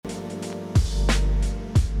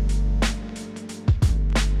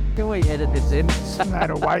we edit this in? They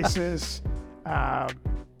had Oasis, the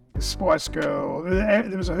Spice Girl.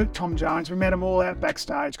 There was a Tom Jones. We met them all out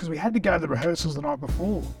backstage because we had to go to the rehearsals the night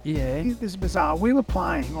before. Yeah. This is bizarre. We were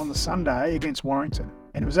playing on the Sunday against Warrington,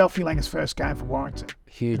 and it was Alfie Langer's first game for Warrington.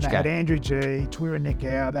 Huge and they game. had Andrew G, Twira Nick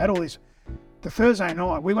Howe. They had all these. The Thursday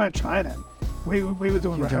night, we weren't training. We were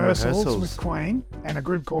doing rehearsals with Queen and a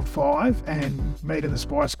group called Five, and meeting the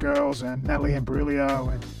Spice Girls and Natalie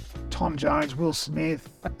Imbruglia and Tom Jones, Will Smith.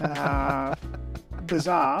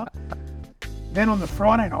 Bizarre. Then on the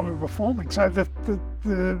Friday night, we were performing. So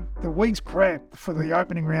the week's prep for the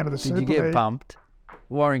opening round of the Super Did you get League, bumped?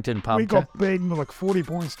 Warrington pumped we you? got beaten with like 40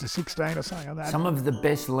 points to 16 or something like that. Some of the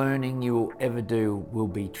best learning you will ever do will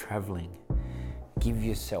be travelling. Give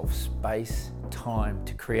yourself space, time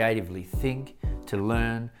to creatively think, to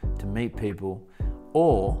learn, to meet people,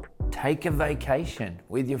 or take a vacation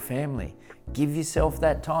with your family. Give yourself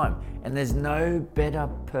that time. And there's no better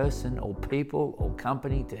person or people or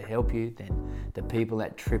company to help you than the people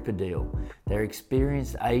at TripADeal. Their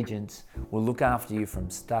experienced agents will look after you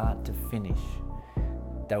from start to finish.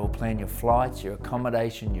 They will plan your flights, your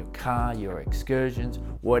accommodation, your car, your excursions,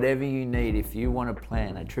 whatever you need. If you want to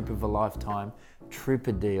plan a trip of a lifetime,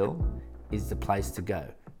 TripADeal is the place to go.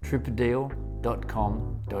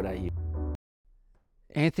 tripadeal.com.au.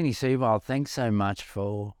 Anthony Seibold, thanks so much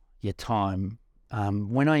for your time.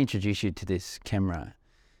 When I introduced you to this camera,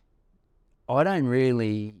 I don't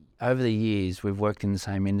really, over the years, we've worked in the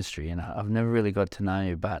same industry and I've never really got to know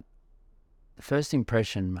you, but the first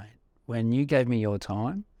impression, mate, when you gave me your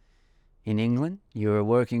time in England, you were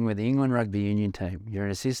working with the England Rugby Union team. You're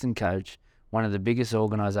an assistant coach, one of the biggest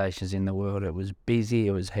organisations in the world. It was busy,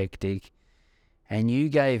 it was hectic. And you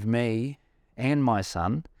gave me and my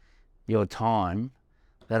son your time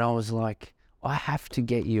that I was like, I have to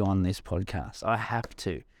get you on this podcast. I have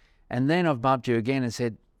to. And then I've bumped you again and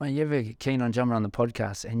said, mate, you ever keen on jumping on the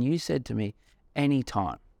podcast? And you said to me,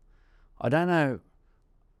 anytime. I don't know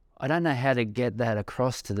how to get that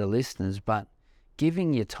across to the listeners, but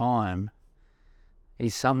giving your time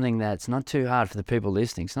is something that's not too hard for the people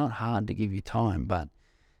listening. It's not hard to give you time, but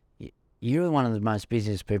you're one of the most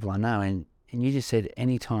busiest people I know, and you just said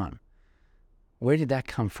anytime. Where did that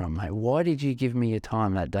come from, mate? Why did you give me your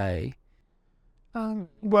time that day?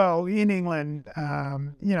 Well, in England,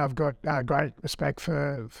 I've got great respect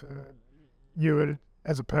for you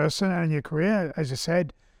as a person and your career. As you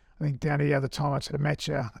said, I think the only other time I sort of met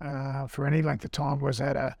you for any length of time was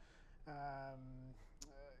at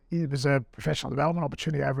it was a professional development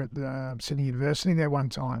opportunity over at the Sydney University there one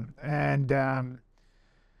time. And I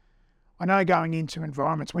know going into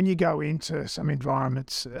environments, when you go into some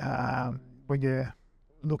environments, when you're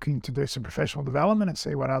looking to do some professional development and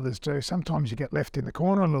see what others do, sometimes you get left in the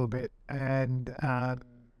corner a little bit. And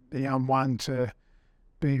I'm one to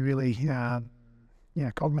be really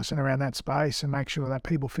cognizant around that space and make sure that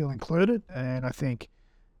people feel included. And I think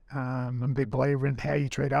I'm a big believer in how you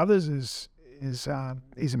treat others is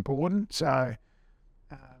important. So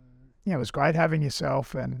it was great having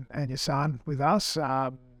yourself and your son with us.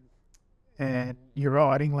 And you're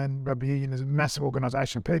right, England Rugby Union is a massive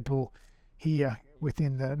organisation. People here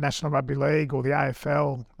within the National Rugby League or the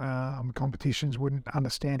AFL competitions wouldn't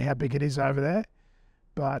understand how big it is over there.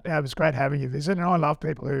 But it was great having you visit, and I love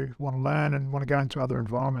people who want to learn and want to go into other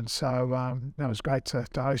environments. So it was great to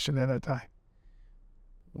host you there that day.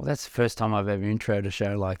 Well, that's the first time I've ever introed a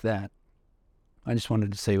show like that. I just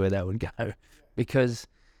wanted to see where that would go, because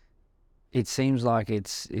it seems like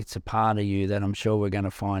it's a part of you that I'm sure we're going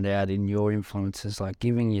to find out in your influences. Like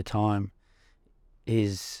giving your time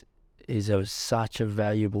is such a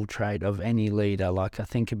valuable trait of any leader. Like I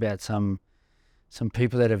think about some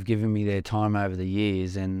people that have given me their time over the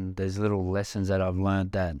years, and there's little lessons that I've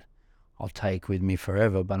learned that I'll take with me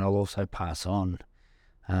forever, but I'll also pass on.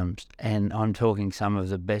 And I'm talking some of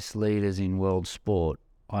the best leaders in world sport.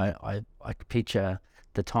 I picture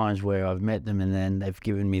the times where I've met them and then they've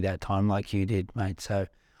given me that time like you did, mate. So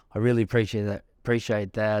I really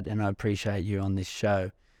appreciate that, and I appreciate you on this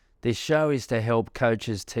show. This show is to help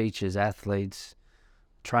coaches, teachers, athletes,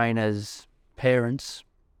 trainers, parents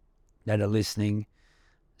that are listening.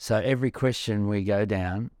 So every question we go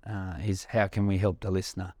down is how can we help the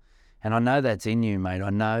listener? And I know that's in you, mate.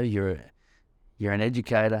 I know you're an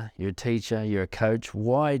educator, you're a teacher, you're a coach.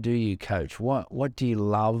 Why do you coach? What do you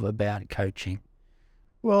love about coaching?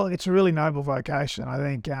 Well, it's a really noble vocation. I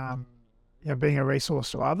think being a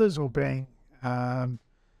resource to others, or being in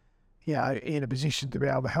a position to be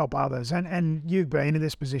able to help others. And you've been in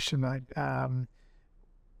this position, mate.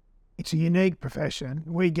 It's a unique profession.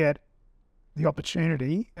 We get the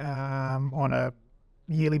opportunity on a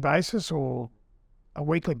yearly basis or a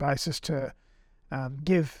weekly basis to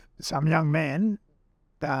give some young men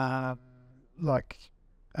like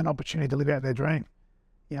an opportunity to live out their dream.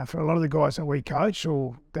 You know, for a lot of the guys that we coach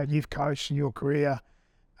or that you've coached in your career,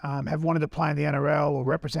 have wanted to play in the NRL or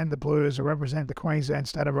represent the Blues or represent the Queensland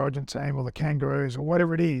State of Origin team or the Kangaroos or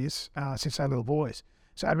whatever it is since they're little boys.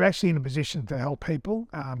 So they're actually in a position to help people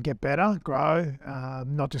get better, grow,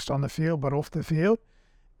 not just on the field but off the field,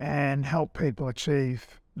 and help people achieve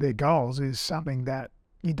their goals is something that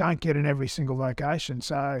you don't get in every single location.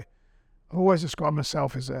 So I've always described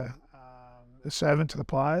myself as a servant to the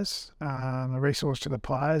players, a resource to the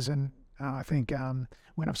players, and I think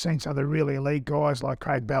when I've seen some of the really elite guys like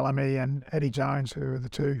Craig Bellamy and Eddie Jones, who are the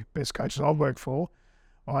two best coaches I've worked for,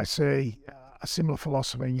 I see a similar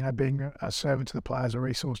philosophy, you know, being a servant to the players, a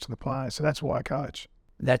resource to the players. So that's why I coach.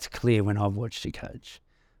 That's clear when I've watched you coach.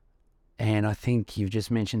 And I think you've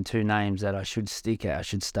just mentioned two names that I should stick at. I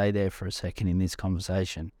should stay there for a second in this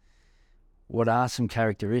conversation. What are some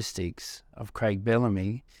characteristics of Craig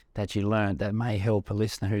Bellamy that you learned that may help a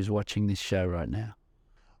listener who's watching this show right now?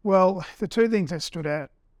 Well, the two things that stood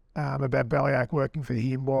out about Bellyache working for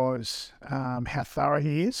him was how thorough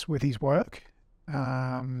he is with his work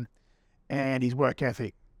and his work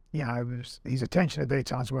ethic. You know, his attention to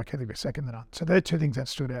detail and his work ethic was second to none. So they're two things that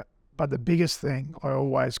stood out. But the biggest thing I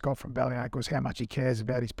always got from Bellyache was how much he cares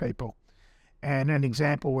about his people. And an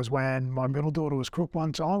example was when my middle daughter was crook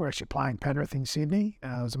one time. We're actually playing Penrith in Sydney.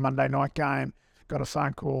 It was a Monday night game. Got a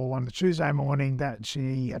phone call on the Tuesday morning that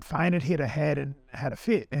she had fainted, hit her head and had a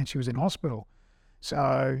fit, and she was in hospital.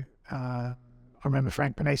 So I remember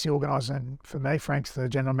Frank Panisi organising for me. Frank's the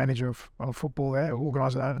general manager of football there,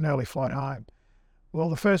 organising an early flight home. Well,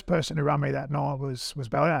 the first person who rang me that night was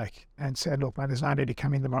Bellyache and said, look, mate, there's no need to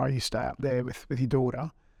come in tomorrow. You stay up there with your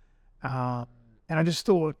daughter. And I just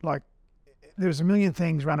thought, like, there was a million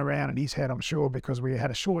things run around in his head, I'm sure, because we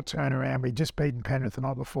had a short turnaround. We'd just beaten Penrith the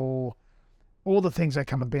night before. All the things that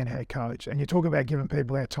come with being a head coach. And you talk about giving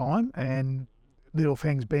people their time and little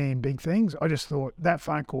things being big things. I just thought that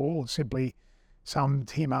phone call simply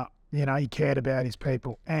summed him up. You know, he cared about his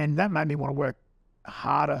people. And that made me want to work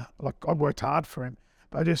harder. Like, I worked hard for him.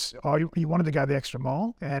 But he wanted to go the extra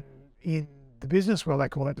mile. And in the business world, they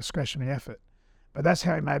call that discretionary effort. But that's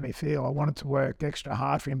how he made me feel. I wanted to work extra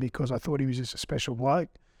hard for him because I thought he was just a special bloke.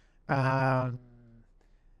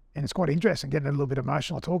 And it's quite interesting getting a little bit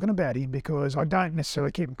emotional talking about him because I don't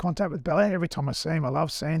necessarily keep in contact with Bellyache. Every time I see him, I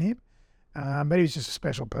love seeing him. But he's just a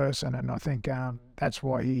special person, and I think that's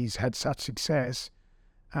why he's had such success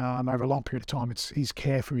over a long period of time. It's his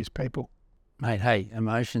care for his people. Mate, hey,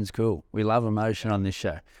 emotion's cool. We love emotion on this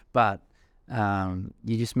show. But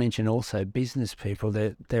you just mentioned also business people.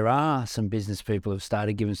 There are some business people who've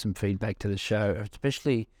started giving some feedback to the show,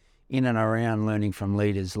 especially in and around learning from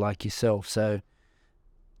leaders like yourself. So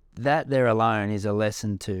that there alone is a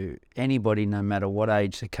lesson to anybody, no matter what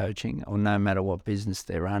age they're coaching or no matter what business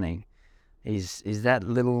they're running, is that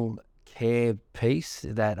little care piece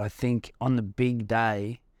that I think on the big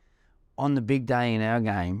day in our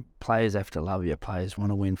game, players have to love you. Players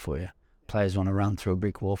want to win for you. Players want to run through a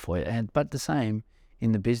brick wall for you. But the same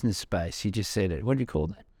in the business space. You just said it. What do you call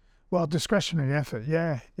that? Well, discretionary effort.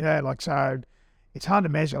 Yeah. Like, so it's hard to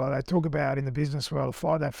measure. Like they talk about in the business world,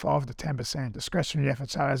 5 to 10% discretionary effort.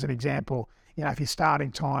 So as an example, you know, if your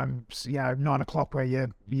starting time's, 9 o'clock where you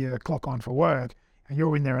clock on for work and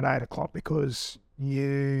you're in there at 8 o'clock because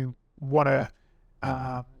you want to,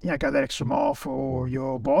 go that extra mile for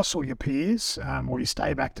your boss or your peers, or you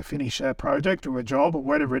stay back to finish a project or a job or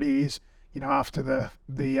whatever it is, after the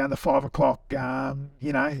 5 o'clock,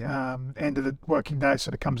 end of the working day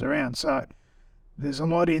sort of comes around. So there's a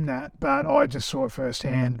lot in that, but I just saw it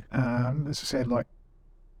firsthand. As I said, like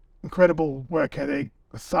incredible work ethic,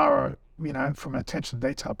 thorough, from an attention to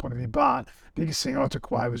detail point of view. But the biggest thing I took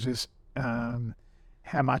away was just how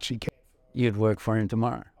much he cared. You'd work for him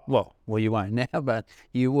tomorrow. Well, you won't now, but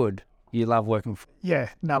you would. You love working for him. Yeah,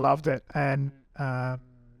 no, I loved it. And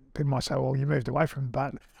people might say, well, you moved away from him,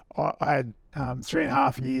 but I had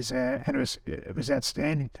 3.5 years there, and it was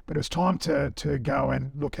outstanding. But it was time to go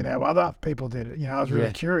and look at how other people did it. I was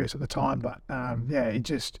really curious at the time, but it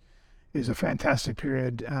just is a fantastic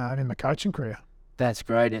period in my coaching career. That's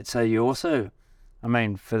great. And so you also,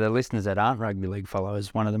 for the listeners that aren't rugby league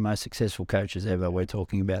followers, one of the most successful coaches ever we're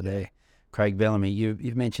talking about there, Craig Bellamy.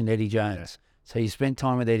 You've mentioned Eddie Jones. So you spent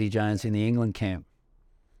time with Eddie Jones in the England camp.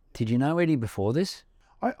 Did you know Eddie before this?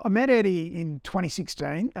 I met Eddie in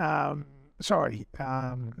 2016.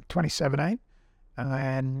 2017,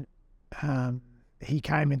 and he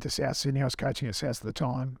came into South Sydney. I was coaching at South at the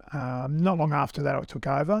time. Not long after that, I took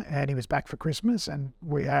over, and he was back for Christmas, and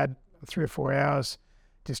we had 3 or 4 hours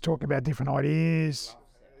just talking about different ideas.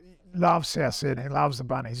 Loves South Sydney, loves the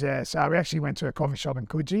Bunnies, yeah. So we actually went to a coffee shop in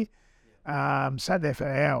Coogee, sat there for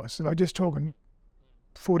hours, like just talking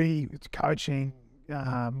footy, coaching,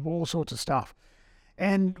 all sorts of stuff.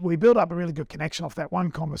 And we built up a really good connection off that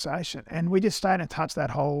one conversation. And we just stayed in touch that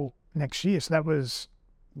whole next year. So that was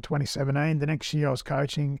in 2017. The next year I was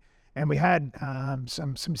coaching, and we had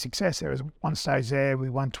some success. There was one stage there, we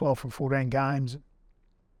won 12 from 14 games.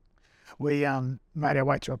 We made our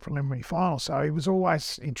way to a preliminary final. So he was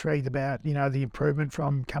always intrigued about, the improvement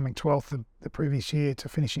from coming 12th the previous year to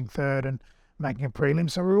finishing third and making a prelim.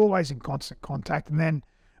 So we were always in constant contact. And then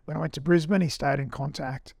when I went to Brisbane, he stayed in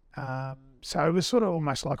contact. So it was sort of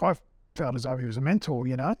almost like I felt as though he was a mentor,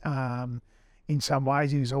 in some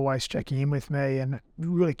ways. He was always checking in with me and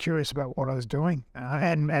really curious about what I was doing,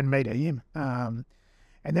 and me to him. And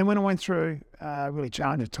then when I went through a really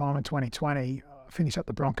challenging time in 2020, I finished up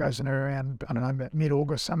the Broncos in around, about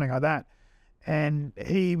mid-August, something like that. And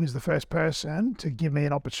he was the first person to give me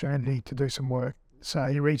an opportunity to do some work. So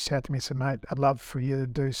he reached out to me and said, mate, I'd love for you to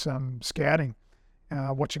do some scouting,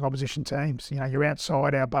 watching opposition teams. You're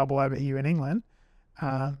outside our bubble over here in England.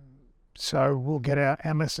 So we'll get our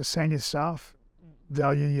analysts and senior staff,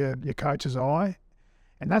 value your coach's eye.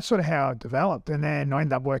 And that's sort of how it developed. And then I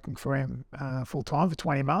ended up working for him full time for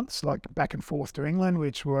 20 months, like back and forth to England,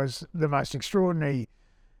 which was the most extraordinary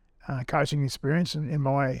coaching experience in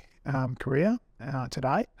my career to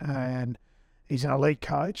date. And he's an elite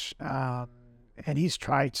coach. And his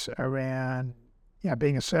traits around,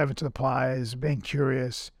 being a servant to the players, being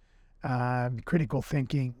curious, critical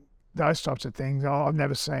thinking, those types of things. I've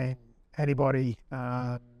never seen anybody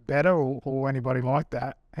better or anybody like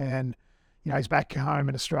that. And he's back home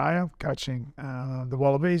in Australia coaching the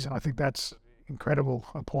Wallabies, and I think that's an incredible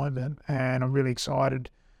appointment. And I'm really excited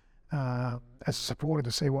as a supporter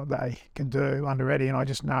to see what they can do under Eddie. And I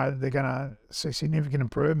just know that they're going to see significant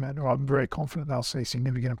improvement, or I'm very confident they'll see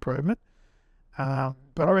significant improvement.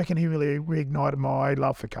 But I reckon he really reignited my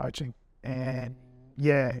love for coaching. And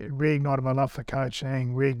yeah, it reignited my love for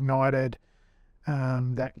coaching, reignited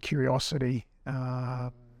that curiosity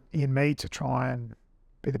in me to try and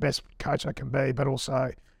be the best coach I can be, but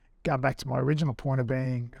also going back to my original point of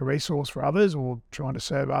being a resource for others or trying to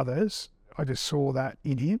serve others. I just saw that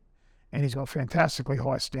in him, and he's got fantastically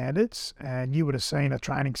high standards. And you would have seen a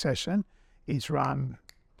training session is run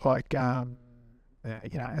like,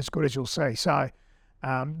 as good as you'll see. So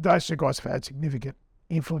those two guys have had significant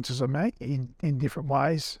influences on me in different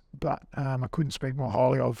ways, but I couldn't speak more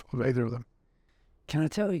highly of either of them. Can I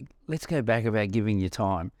tell you, let's go back about giving you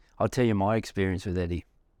time. I'll tell you my experience with Eddie.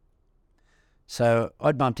 So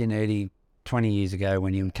I'd bumped into Eddie 20 years ago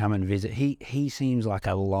when he would come and visit. He seems like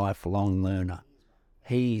a lifelong learner.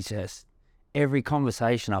 He's just, every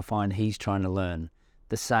conversation I find he's trying to learn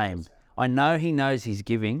the same. I know he knows he's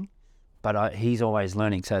giving, but he's always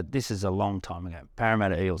learning. So this is a long time ago.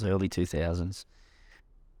 Parramatta Eels, early 2000s.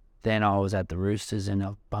 Then I was at the Roosters and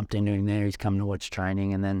I bumped into him there. He's come to watch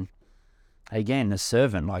training, and then again, a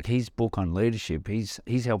servant, like his book on leadership,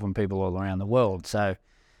 he's helping people all around the world. So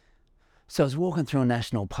I was walking through a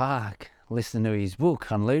national park, listening to his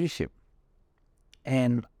book on leadership.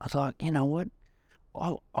 And I thought, you know what?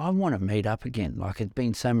 I want to meet up again. Like, it's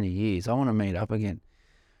been so many years. I want to meet up again.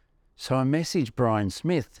 So I messaged Brian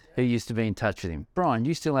Smith, who used to be in touch with him. Brian, do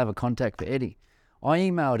you still have a contact for Eddie? I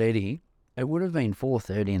emailed Eddie. It would have been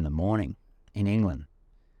 4:30 in the morning in England.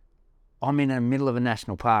 I'm in the middle of a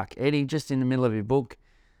national park. Eddie, just in the middle of your book.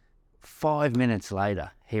 5 minutes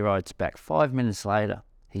later, he writes back. 5 minutes later,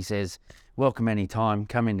 he says, welcome anytime,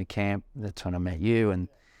 come into camp. That's when I met you. And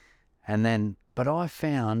then, but I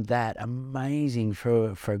found that amazing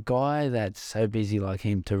for a guy that's so busy like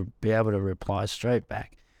him to be able to reply straight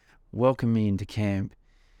back, welcome me into camp.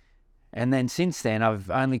 And then since then,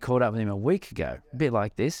 I've only caught up with him a week ago, a bit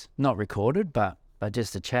like this, not recorded, but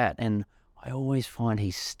just a chat. And I always find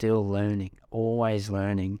he's still learning, always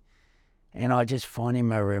learning. And I just find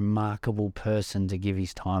him a remarkable person to give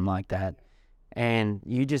his time like that. And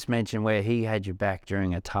you just mentioned where he had your back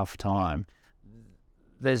during a tough time.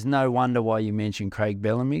 There's no wonder why you mentioned Craig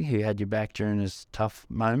Bellamy, who had your back during this tough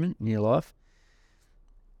moment in your life.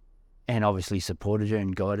 And obviously supported you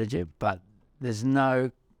and guided you. But there's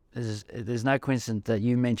no coincidence that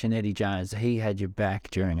you mentioned Eddie Jones. He had your back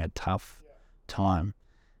during a tough time.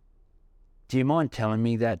 Do you mind telling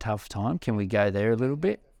me that tough time? Can we go there a little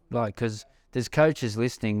bit? Like, because there's coaches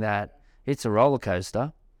listening that it's a roller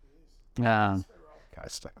coaster.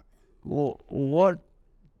 What?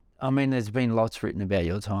 I mean, there's been lots written about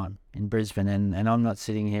your time in Brisbane, and I'm not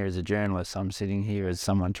sitting here as a journalist. I'm sitting here as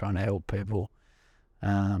someone trying to help people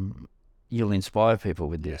you'll inspire people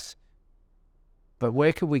with this. But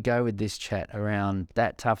where could we go with this chat around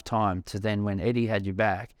that tough time to then when Eddie had you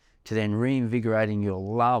back, to then reinvigorating your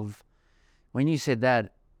love? When you said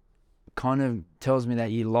that, kind of tells me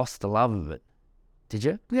that you lost the love of it. Did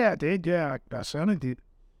you? Yeah, I did. Yeah, I certainly did.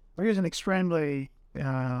 It was an extremely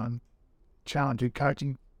challenging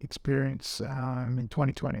coaching experience in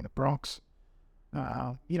 2020 in the Bronx.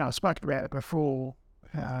 I've spoken about it before.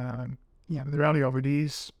 The reality of it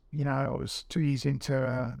is, I was 2 years into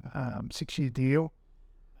a 6-year deal.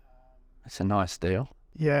 It's a nice deal.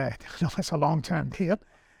 Yeah, that's a long-term deal.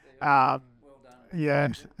 Yeah.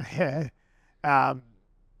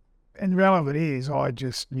 And the reality of it is, I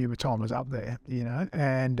just knew my time was up there,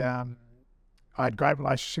 and I had a great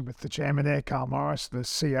relationship with the chairman there, Carl Morris, the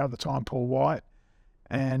CEO at the time, Paul White,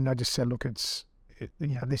 and I just said, look, this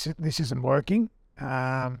isn't working,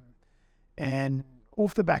 and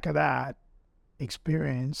off the back of that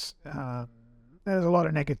experience, there was a lot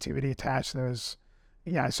of negativity attached. There was,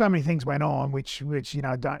 so many things went on, which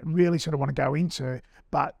don't really sort of want to go into.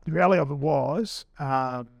 But the reality of it was,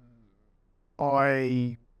 I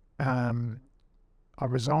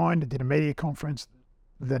resigned. I did a media conference.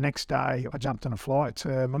 The next day, I jumped on a flight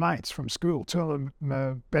to my mates from school, two of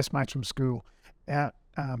my best mates from school, out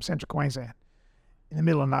central Queensland, in the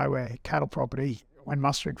middle of nowhere, cattle property. Went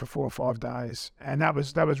mustering for 4 or 5 days, and that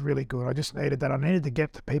was really good. I just needed that. I needed to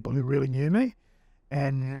get to people who really knew me,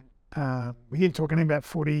 and we didn't talk anything about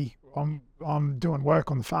footy. I'm doing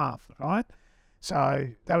work on the farm, right? So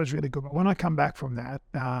that was really good. But when I come back from that,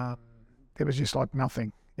 there was just like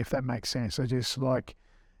nothing, if that makes sense. So just like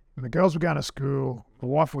the girls were going to school, my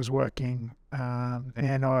wife was working,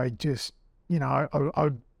 and I just, I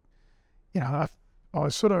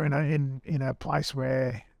was sort of in a place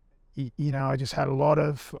where, I just had a lot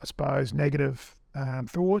of, I suppose, negative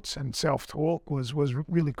thoughts, and self-talk was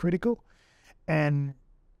really critical. And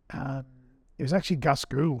it was actually Gus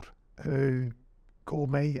Gould who called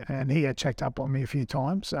me, and he had checked up on me a few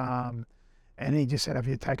times, and he just said, have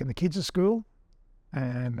you taken the kids to school?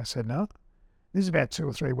 And I said, no. This is about 2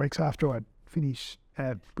 or 3 weeks after I'd finished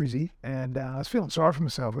at Brizzy, and I was feeling sorry for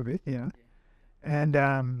myself a bit,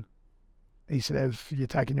 And he said, have you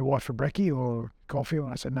taken your wife for brekkie or coffee? And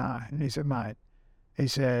I said, no. And he said, mate,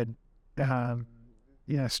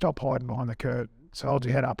 stop hiding behind the curtain. So hold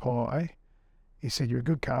your head up high. He said, you're a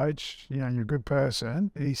good coach, you're a good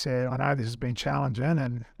person. He said, I know this has been challenging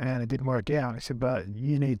and it didn't work out. He said, but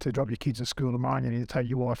you need to drop your kids at school tomorrow and you need to take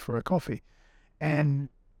your wife for a coffee. And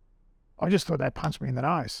I just thought that punched me in the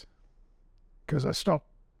nose, because I stopped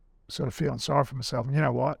sort of feeling sorry for myself. And you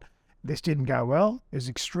know what? This didn't go well. It was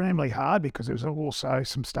extremely hard because there was also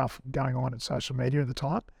some stuff going on at social media at the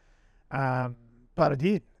time. But I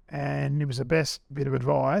did. And it was the best bit of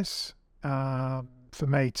advice for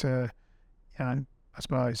me to, I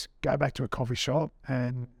suppose, go back to a coffee shop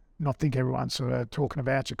and not think everyone's sort of talking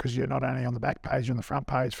about you because you're not only on the back page, you're on the front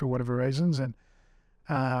page for whatever reasons. And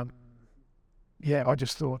I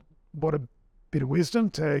just thought, what a bit of wisdom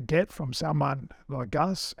to get from someone like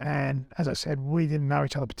Gus. And as I said, we didn't know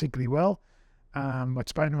each other particularly well. I'd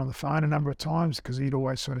spoken to him on the phone a number of times because he'd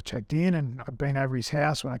always sort of checked in, and I'd been over his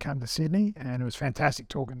house when I came to Sydney, and it was fantastic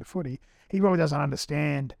talking to footy. He probably doesn't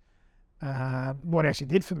understand what he actually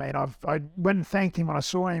did for me. And I went and thanked him when I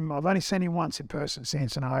saw him. I've only seen him once in person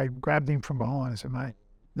since, and I grabbed him from behind and said, mate,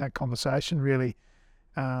 that conversation really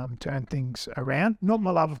turned things around. Not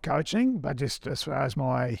my love of coaching, but just as far as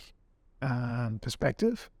my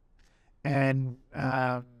perspective. And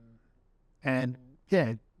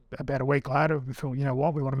about a week later, we thought, you know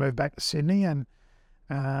what, we want to move back to Sydney. And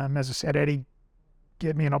as I said, Eddie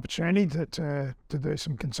gave me an opportunity to do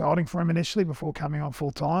some consulting for him initially before coming on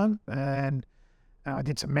full time. And I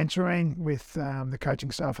did some mentoring with the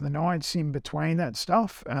coaching staff of the Knights in between that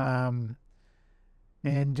stuff. And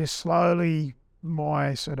just slowly,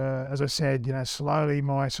 my sort of, as I said, slowly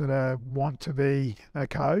my sort of want to be a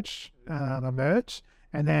coach emerged.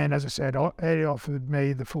 And then, as I said, Eddie offered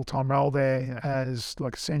me the full-time role there as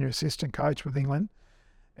like a senior assistant coach with England.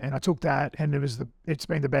 And I took that, and it's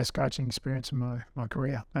been the best coaching experience in my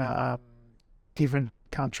career. Different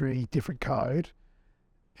country, different code.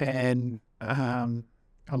 And I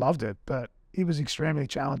loved it, but it was extremely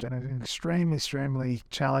challenging. It was extremely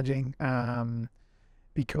challenging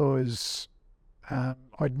because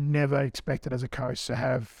I'd never expected as a coach to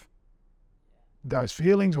have those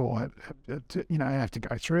feelings or have to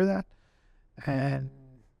go through that, and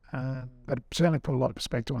but it certainly put a lot of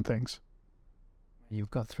perspective on things. You've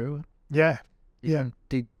got through it. Yeah.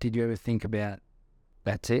 Did you ever think about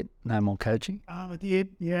that's it, no more coaching? I did.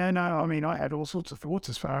 Yeah. No. I mean, I had all sorts of thoughts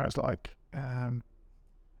as far as like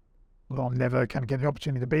well, I'm never going to get the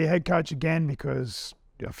opportunity to be a head coach again because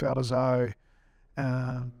I felt as though,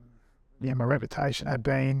 my reputation had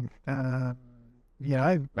been,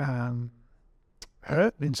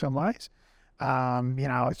 hurt in some ways.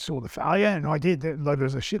 I saw the failure, and I did. There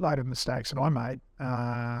was a shitload of mistakes that I made,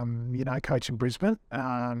 coaching Brisbane.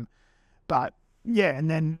 But yeah, and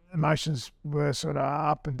then emotions were sort of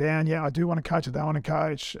up and down. Yeah, I do want to coach. I don't want to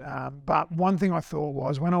coach. But one thing I thought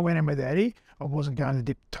was when I went in with Eddie, I wasn't going to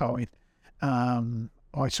dip the toe in.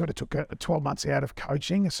 I sort of took 12 months out of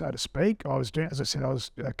coaching, so to speak. I was doing, as I said, I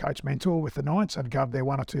was a coach mentor with the Knights. I'd go up there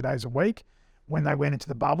 1 or 2 days a week. When they went into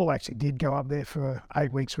the bubble, I actually did go up there for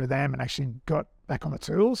 8 weeks with them and actually got back on the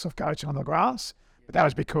tools of coaching on the grass. But that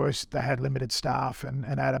was because they had limited staff, and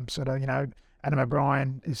Adam Adam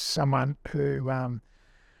O'Brien is someone who, I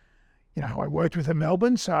worked with in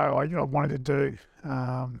Melbourne, so I wanted to do,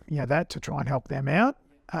 that to try and help them out.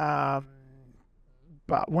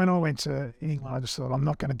 But when I went to England, I just thought, I'm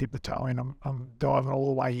not going to dip the toe in. I'm diving all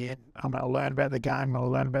the way in. I'm going to learn about the game. I'm going to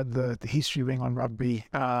learn about the history of England rugby.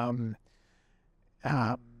 And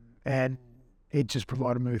it just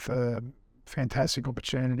provided me with a fantastic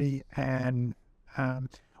opportunity. And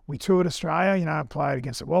we toured Australia, played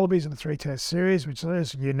against the Wallabies in the 3-test series, which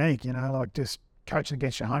is unique, like just coaching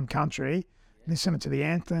against your home country, listening to the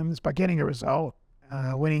anthems, but getting a result,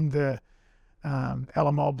 winning the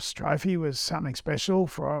Ella Mobs trophy was something special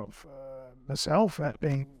for myself, at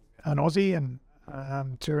being an Aussie and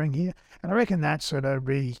touring here. And I reckon that sort of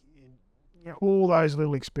all those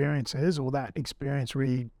little experiences, or that experience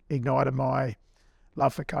reignited my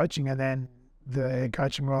love for coaching, and then the head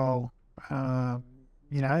coaching role, at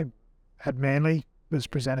Manly was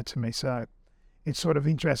presented to me. So it's sort of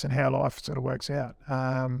interesting how life sort of works out.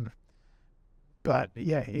 But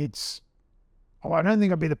yeah, I don't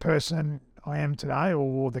think I'd be the person I am today,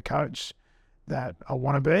 or the coach that I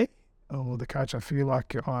want to be, or the coach I feel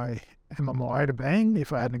like I am on my way to being,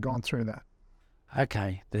 if I hadn't gone through that.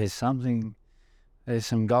 Okay, there's some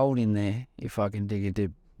gold in there if I can dig a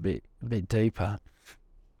bit deeper,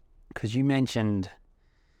 because you mentioned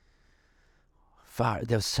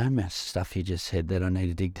there was so much stuff you just said that I need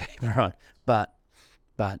to dig deeper on. But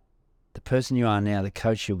the person you are now, the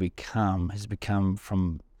coach you'll become, has become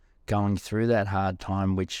from going through that hard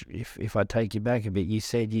time, which if I take you back a bit, you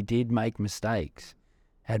said you did make mistakes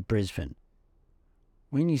at Brisbane.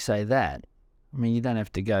 When you say that, I mean, you don't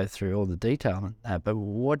have to go through all the detail on that, but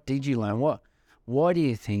what did you learn? Why do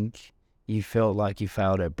you think you felt like you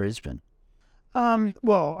failed at Brisbane?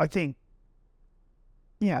 Well, I think,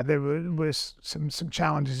 there was some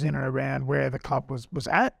challenges in and around where the club was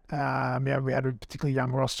at. We had a particularly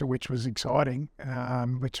young roster, which was exciting,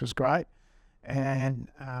 which was great. And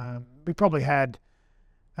we probably had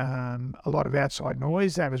a lot of outside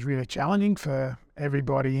noise that was really challenging for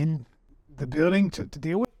everybody in the building to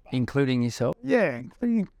deal with. Including yourself? Yeah,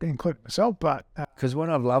 including myself. But because what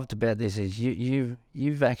I've loved about this is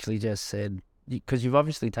you've actually just said, because you've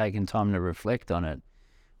obviously taken time to reflect on it,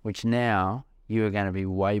 which now you are going to be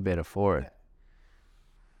way better for it.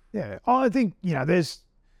 Yeah, I think, there's,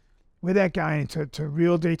 without going into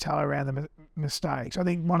real detail around the mistakes, I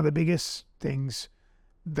think one of the biggest things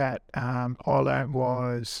that I learned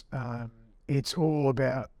was it's all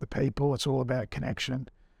about the people, it's all about connection,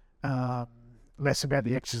 less about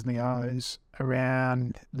the X's and the O's,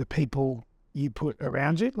 around the people you put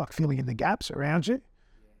around you, like filling in the gaps around you.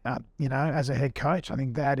 As a head coach, I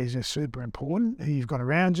think that is just super important, who you've got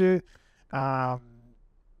around you, gut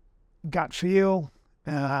feel,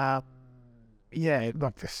 like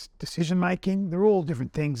this decision making. They're all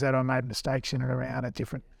different things that I made mistakes in and around at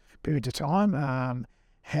different periods of time.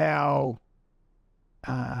 How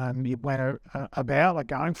it went about, like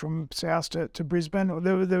going from South to Brisbane.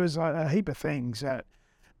 There was a heap of things that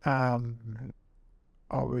I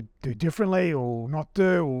would do differently or not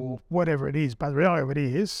do, or whatever it is. But the reality of it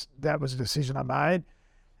is, that was a decision I made,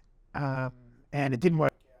 and it didn't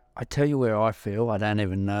work. I tell you where I feel, I don't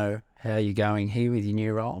even know how you're going here with your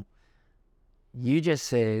new role. You just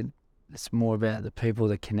said it's more about the people,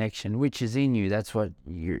 the connection, which is in you. That's what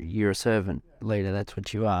you're a servant leader. That's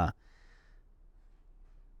what you are.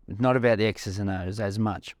 It's not about the X's and O's as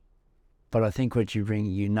much. But I think what you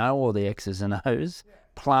bring, all the X's and O's,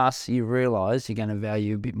 plus you realise you're going to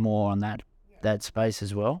value a bit more on that space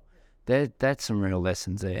as well. That's some real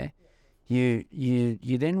lessons there. You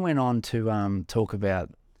then went on to talk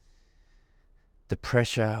about the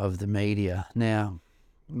pressure of the media. Now,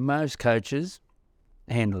 most coaches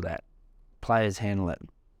handle that. Players handle it.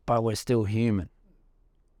 But we're still human.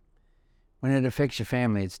 When it affects your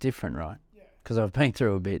family, it's different, right? Because I've been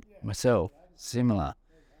through a bit myself, similar.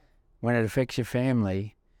 When it affects your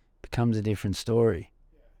family, becomes a different story.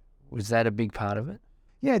 Was that a big part of it?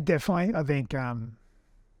 Yeah, definitely. I think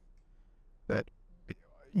that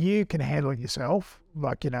you can handle it yourself.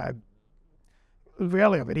 Like, the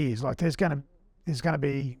reality of it is, like, there's gonna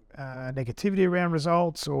be negativity around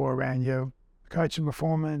results or around your coaching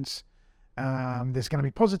performance. There's going to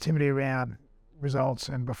be positivity around results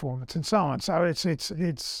and performance and so on. So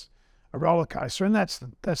it's a roller coaster, and that's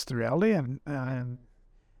the reality. And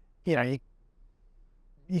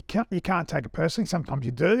you can't take it personally. Sometimes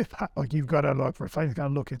you do. Like, you've got to reflect and go,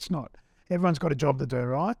 look, it's not. Everyone's got a job to do,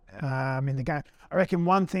 right? In the game, I reckon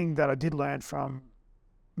one thing that I did learn from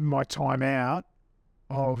my time out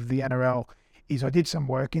of the NRL is I did some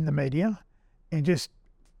work in the media, and just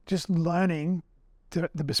learning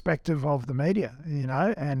the perspective of the media,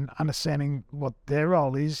 and understanding what their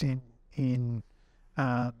role is in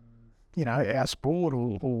our sport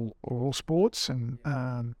or all sports. And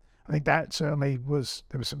I think that certainly there was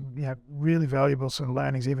some really valuable sort of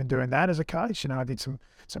learnings even doing that as a coach. I did some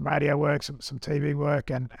radio work, some TV work,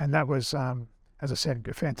 and that was, as I said,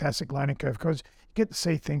 a fantastic learning curve because you get to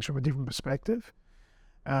see things from a different perspective.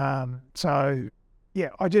 So yeah,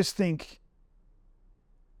 I just think,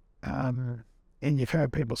 and you've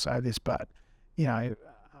heard people say this, but and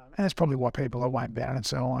that's probably why people like Wayne Bennett and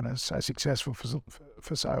so on are so successful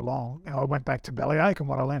for so long. I went back to Bellyache and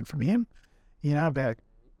what I learned from him, about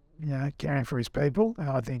caring for his people. And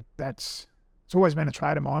I think it's always been a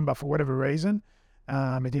trait of mine, but for whatever reason,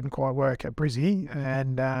 it didn't quite work at Brizzy,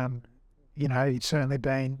 and it's certainly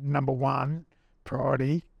been number one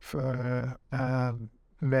priority for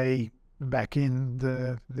me back in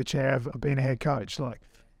the chair of being a head coach. Like,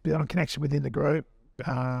 building connection within the group,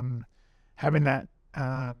 having that,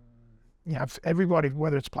 everybody,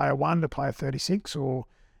 whether it's player 1 to player 36 or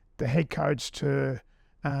the head coach to,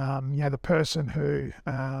 the person who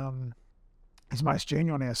is most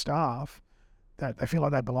junior on our staff, that they feel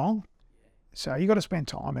like they belong. So you've got to spend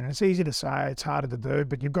time in it. It's easy to say, it's harder to do,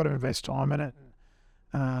 but you've got to invest time in it.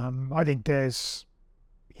 I think there's,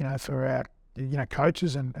 for our,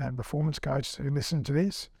 coaches and performance coaches who listen to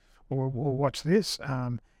this or watch this,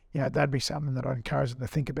 that'd be something that I'd encourage them to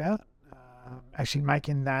think about. Actually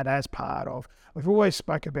making that as part of, we've always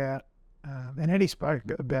spoke about, and Eddie spoke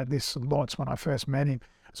about this lots when I first met him.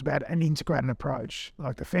 It's about an integrated approach.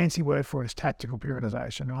 Like, the fancy word for it is tactical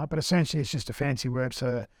periodization, right? But essentially it's just a fancy word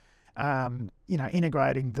for,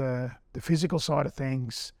 integrating the physical side of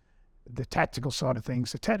things, the tactical side of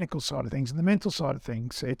things, the technical side of things, and the mental side of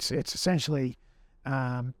things. It's essentially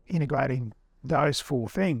integrating those four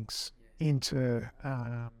things into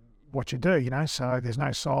what you do, so there's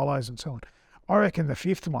no silos and so on. I reckon the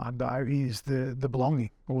fifth one, though, is the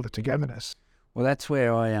belonging or the togetherness. Well, that's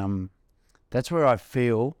where I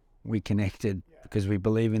feel we connected, because we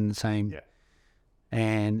believe in the same. Yeah.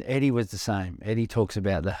 And Eddie was the same. Eddie talks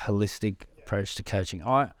about the holistic approach to coaching.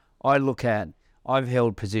 I've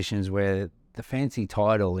held positions where the fancy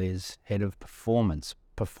title is head of performance.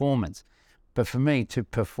 But for me, to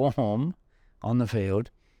perform on the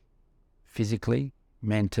field, physically,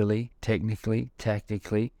 mentally, technically,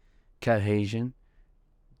 tactically, cohesion,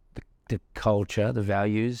 the culture, the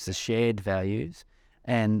values, the shared values,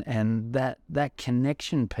 and that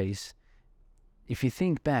connection piece. If you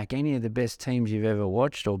think back, any of the best teams you've ever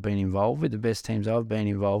watched or been involved with, the best teams I've been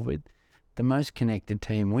involved with, the most connected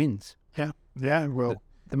team wins. Yeah, well,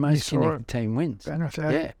 the most connected team wins.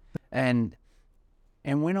 Yeah. And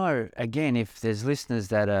when again, if there's listeners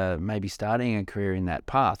that are maybe starting a career in that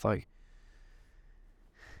path, like,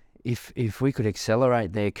 if we could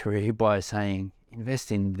accelerate their career by saying,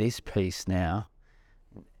 invest in this piece now,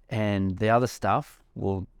 and the other stuff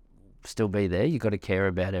will still be there. You've got to care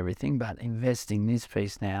about everything, but invest in this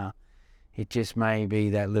piece now. It just may be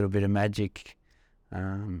that little bit of magic,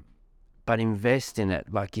 but invest in it.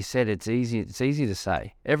 Like you said, it's easy to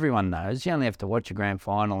say. Everyone knows. You only have to watch a grand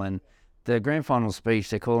final, and the grand final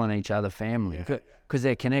speech, they're calling each other family because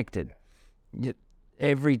they're connected.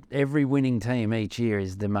 Every winning team each year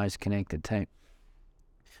is the most connected team.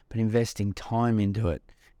 But investing time into it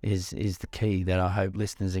is the key that I hope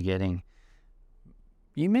listeners are getting.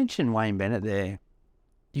 You mentioned Wayne Bennett there.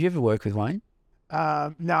 Did you ever work with Wayne?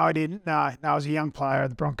 No, I didn't. No, I was a young player at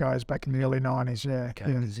the Broncos back in the early 90s, yeah.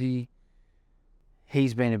 Okay. Yeah.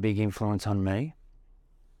 He's been a big influence on me,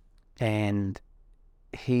 and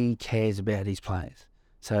he cares about his players.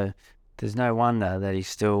 So there's no wonder that he's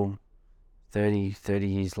still 30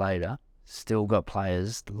 years later, still got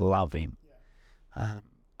players that love him.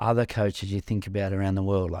 Other coaches you think about around the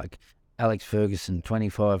world, like Alex Ferguson,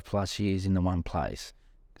 25 plus years in the one place,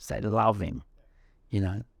 because they love him.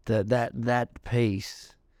 That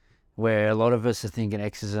piece where a lot of us are thinking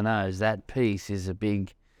X's and O's. That piece is a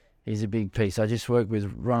big piece. I just worked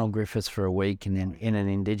with Ronald Griffiths for a week in an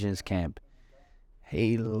Indigenous camp.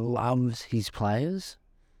 He loves his players.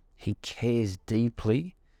 He cares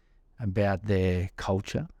deeply about their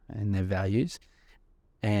culture and their values,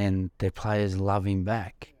 and their players love him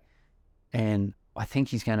back. And I think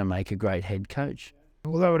he's going to make a great head coach.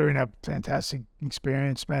 Well, that would have been a fantastic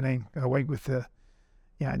experience, spending a week with the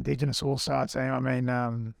Indigenous All-Star team. I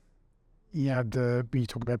mean, you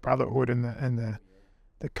talk about brotherhood and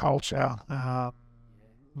the culture,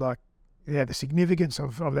 the significance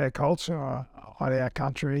of their culture on our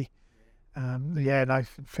country.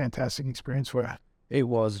 Fantastic experience for her. It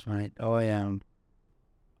was, mate. I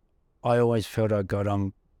always felt I got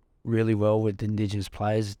on really well with Indigenous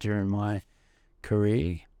players during my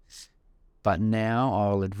career. But now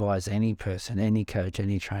I'll advise any person, any coach,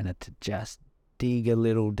 any trainer to just dig a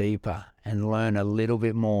little deeper and learn a little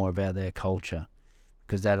bit more about their culture,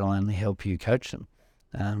 because that'll only help you coach them.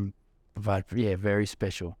 But yeah, very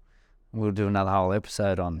special. We'll do another whole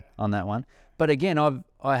episode on that one. But again,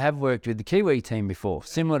 I have worked with the Kiwi team before.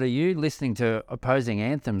 Similar to you, listening to opposing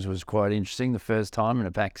anthems was quite interesting the first time in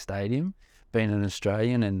a packed stadium, being an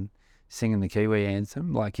Australian and singing the Kiwi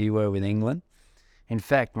anthem like you were with England. In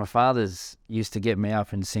fact, my father's used to get me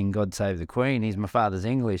up and sing God Save the Queen. My father's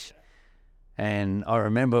English. And I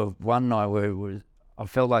remember one night where I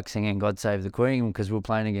felt like singing God Save the Queen because we were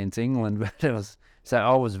playing against England. But so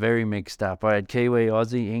I was very mixed up. I had Kiwi,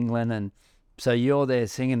 Aussie, England, and so you're there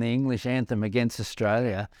singing the English anthem against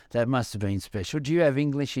Australia. That must have been special. Do you have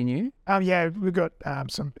English in you? Yeah, we've got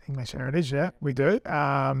some English heritage, yeah, we do.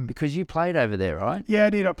 Because you played over there, right? Yeah,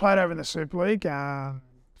 I did. I played over in the Super League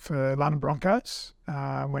for London Broncos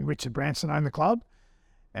when Richard Branson owned the club.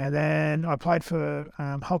 And then I played for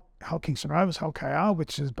Hull Kingston Rovers, Hull KR,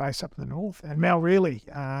 which is based up in the north. And Mel Reilly,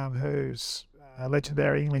 who's a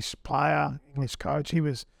legendary English player, English coach, he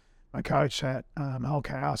was my coach at Hull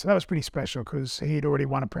KR. So that was pretty special because he had already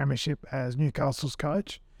won a premiership as Newcastle's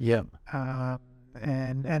coach. Yep.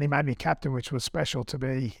 And he made me captain, which was special to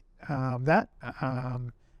be that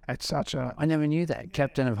at such a... I never knew that,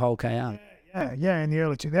 captain of Hull KR. Yeah, in the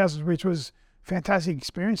early 2000s, which was fantastic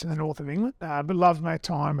experience in the north of England. But loved my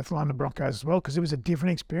time with London Broncos as well because it was a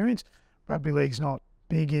different experience. Rugby league's not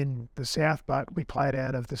big in the south, but we played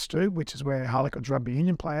out of the Stoop, which is where Harlequins Rugby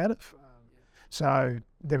Union play out of. So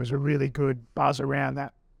there was a really good buzz around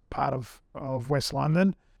that part of West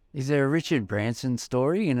London. Is there a Richard Branson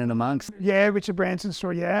story in and amongst? Yeah, Richard Branson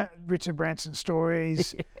story. Yeah, Richard Branson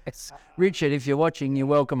stories. Yes. Richard, if you're watching, you're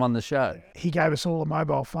welcome on the show. He gave us all a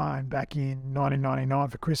mobile phone back in 1999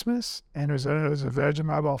 for Christmas, and it was a Virgin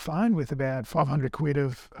mobile phone with about 500 quid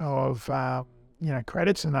of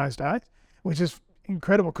credits in those days, which is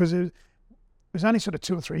incredible because it was only sort of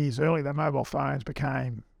 2 or 3 years early that mobile phones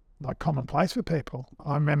became like commonplace for people.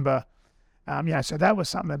 I remember. So that was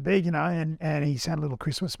something big, and he sent a little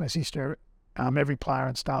Christmas message to every player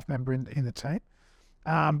and staff member in the team.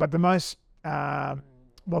 But the most,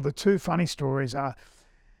 the two funny stories are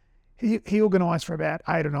he organised for about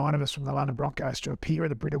 8 or 9 of us from the London Broncos to appear at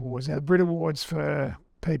the Brit Awards. Now, the Brit Awards, for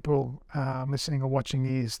people listening or watching,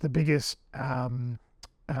 is the biggest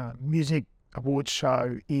music awards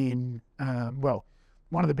show in,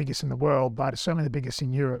 one of the biggest in the world, but certainly the biggest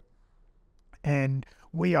in Europe. And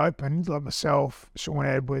we opened, like myself, Sean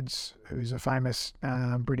Edwards, who's a famous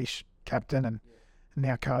British captain and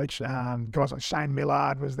now coach, guys like Shane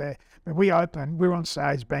Millard was there. But we were on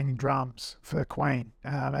stage banging drums for Queen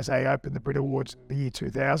as they opened the Brit Awards in the year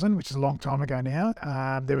 2000, which is a long time ago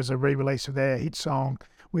now. There was a re-release of their hit song,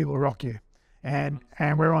 We Will Rock You. And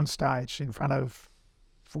we're on stage in front of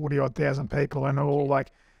 40-odd thousand people and all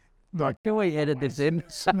like Can we edit this in?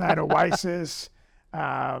 Oasis,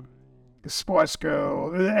 the Spice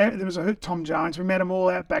Girl, there was a Tom Jones. We met them all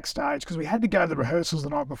out backstage because we had to go to the rehearsals the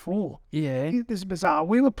night before. Yeah. This is bizarre.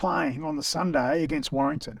 We were playing on the Sunday against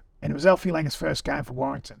Warrington, and it was Alfie Langer's first game for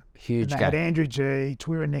Warrington. Huge game. They had Andrew G,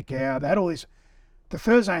 Twira Nick out. They had all these. The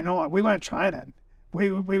Thursday night, we weren't training.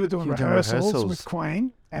 We were doing rehearsals with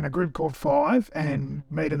Queen and a group called Five, and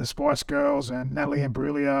meeting the Spice Girls and Natalie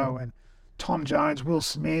Imbruglia and Tom Jones, Will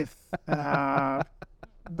Smith.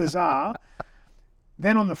 Bizarre.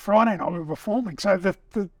 Then on the Friday night we were performing. So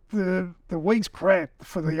the week's prep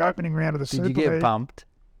for the opening round of the Super League. Did you get pumped?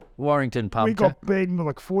 Warrington pumped. We got beaten with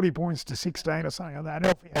like 40 points to 16 or something like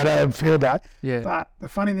that. Had a field day. Yeah. But the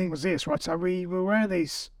funny thing was this, right? So we were wearing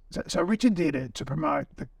these. So Richard did it to promote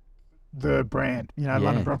the brand,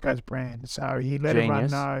 London Broncos brand. So he let everyone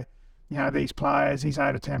know, these players, these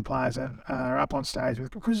 8 or 10 players are up on stage with,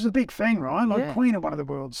 because it's a big thing, right? Like Queen are one of the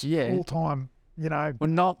world's all-time you know. Well,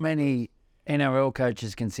 not many NRL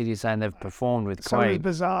coaches can sit here saying they've performed with So it was Quade.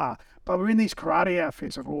 bizarre. But we're in these karate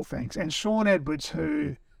outfits of all things. And Sean Edwards,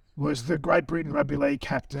 who was the Great Britain Rugby League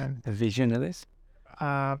captain, A vision of this?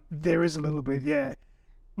 there is a little bit, yeah,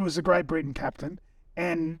 was the Great Britain captain.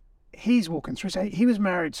 And he's walking through. So he was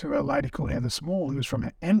married to a lady called Heather Small, who was from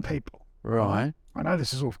M People. Right. I know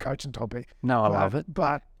this is all coaching topic. No, I love it.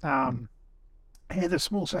 But Heather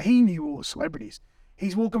Small, so he knew all the celebrities.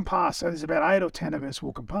 He's walking past, so there's about 8 or 10 of us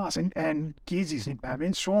walking past, and Gizzy's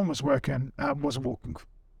in Sean was walking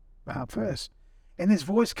first. And this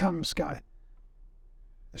voice comes, go,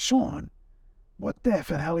 Sean, what the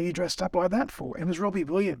hell are you dressed up like that for? It was Robbie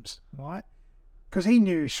Williams, right? Because he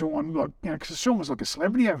knew Sean, like, you know, because Sean was like a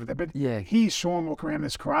celebrity over there. But Yeah. he's Sean walking around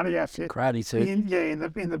this karate outfit. Karate suit.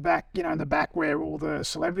 In the back, you know, in the back where all the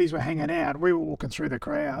celebrities were hanging out. We were walking through the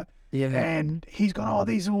crowd, Yeah. and he's gone, oh,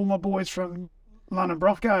 these are all my boys from London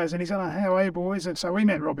Broncos, and he's going, how are you, boys? And so we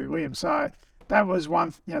met Robbie Williams. So that was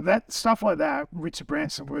one, you know, that stuff like that, Richard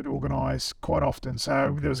Branson would organise quite often.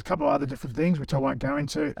 So there was a couple of other different things, which I won't go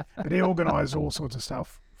into, but he organised all sorts of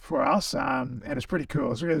stuff for us, and it's pretty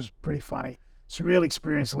cool. It was pretty funny. It's a real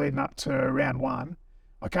experience leading up to round one.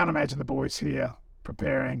 I can't imagine the boys here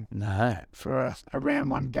preparing No. for a round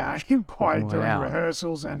one game by doing Wow.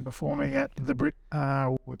 rehearsals and performing at the Brit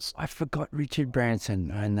Awards. I forgot Richard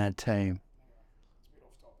Branson and that team.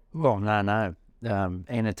 Well, no.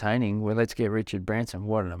 Entertaining. Well, let's get Richard Branson.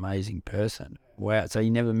 What an amazing person. Wow. So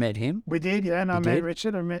you never met him? We did, yeah. And I You met did?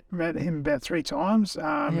 Richard. I met him about 3 times.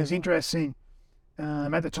 It was interesting.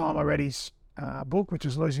 At the time, I read his book, which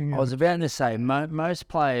was Losing I Your... was about to say, most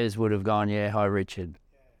players would have gone, yeah, hi, Richard.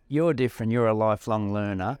 You're different. You're a lifelong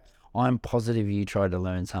learner. I'm positive you tried to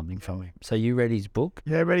learn something from him. So you read his book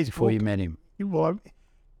Yeah, I read his before book. you met him? Well,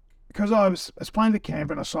 because I was playing for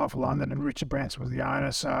Canberra and I signed for London, and Richard Branson was the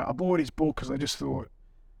owner, so I bought his book because I just thought,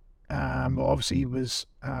 well, obviously he was,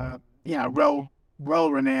 you know,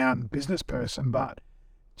 well-renowned business person, but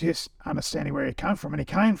just understanding where he came from. And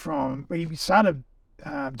he started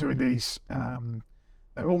doing these,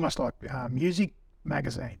 they're almost like music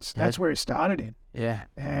magazines. That's where he started in. Yeah.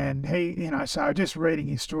 And he, you know, so just reading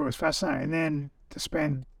his story was fascinating. And then to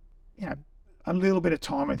spend, you know, a little bit of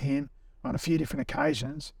time with him on a few different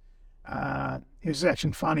occasions, it was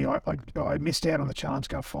actually funny. I missed out on the Challenge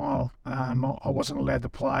Cup final. I wasn't allowed to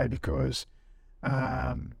play because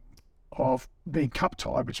of being cup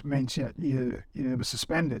tied, which means you were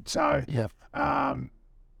suspended. So, Yeah.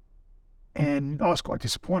 and I was quite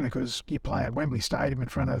disappointed because you play at Wembley Stadium in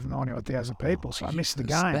front of 90,000 people, so I missed the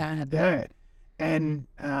game. bad. Yeah, and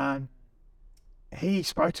he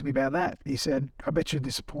spoke to me about that. He said, I bet you're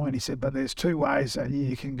disappointed. He said, but there's 2 ways that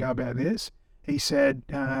you can go about this. He said,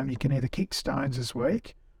 you can either kick stones this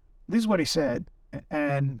week. This is what he said.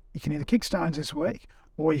 And you can either kick stones this week,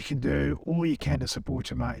 or you can do all you can to support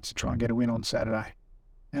your mates and try and get a win on Saturday.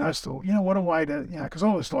 And I just thought, you know, what a way to, you know, because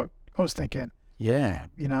I was thinking, Yeah.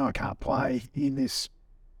 you know, I can't play in this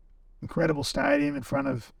incredible stadium in front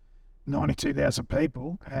of 92,000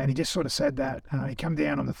 people. And he just sort of said that. He come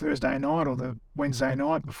down on the Thursday night or the Wednesday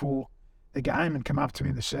night before the game and come up to me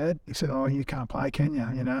in the shed. He said, oh, you can't play, can you?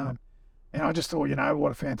 You know, and I just thought, you know,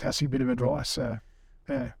 what a fantastic bit of advice. So,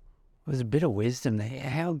 yeah. There's a bit of wisdom there.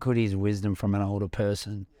 How good is wisdom from an older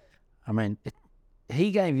person? I mean, he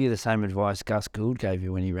gave you the same advice Gus Gould gave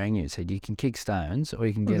you when he rang you. He said, you can kick stones or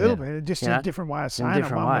you can A get little out. bit, just You in know? a different way of In a saying it.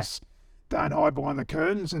 different One way. was don't hide behind the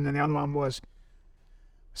curtains, and then the other one was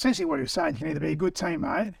essentially what he was saying. You can either be a good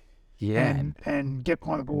teammate Yeah. and get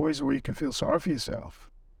behind the boys, or you can feel sorry for yourself.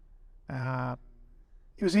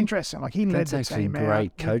 It was interesting. Like he led That's the actually team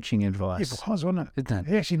great out. coaching Yeah, advice. it was, wasn't it? Isn't it?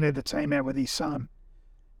 He actually led the team out with his son.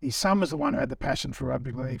 His son was the one who had the passion for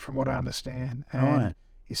rugby league, from what I understand. And Right.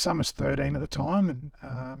 his son was 13 at the time,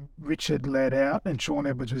 and Richard led out, and Sean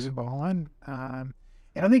Edwards was in behind.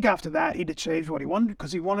 And I think after that, he'd achieved what he wanted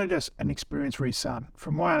because he wanted an experience for his son,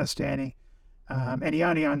 from my understanding. And he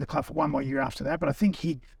only owned the club for 1 more year after that, but I think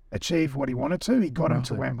he achieved what he wanted to. He got him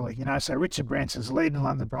to Wembley, you know. So Richard Branson's leading the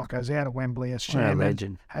London Broncos out of Wembley as What a chairman.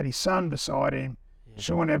 legend. Had his son beside him,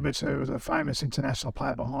 Sean Edwards, who was a famous international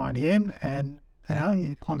player behind him, and you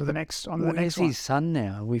know, on to the next. On to the Where's next one. his son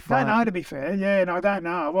now? We Don't find know, to be fair. Yeah, no, I don't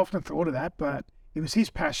know. I've often thought of that, but it was his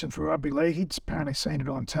passion for rugby league. He'd apparently seen it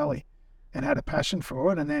on telly and had a passion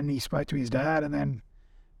for it, and then he spoke to his dad, and then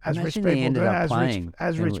as rich Imagine he people ended do, up playing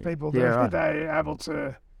as in rich it. people do, Yeah, right. they're able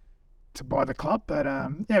to buy the club. But yeah,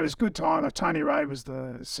 it was a good time. Tony Ray was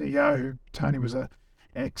the CEO. Tony was a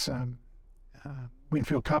ex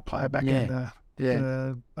Winfield Cup player back in the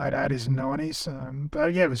late 80s and 90s.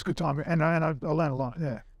 But yeah, it was a good time, and I learned a lot.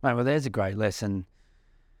 Yeah. Mate, well, there's a great lesson.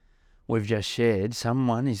 we've just shared,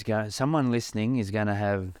 someone listening is going to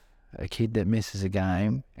have a kid that misses a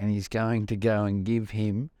game, and he's going to go and give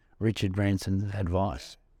him Richard Branson's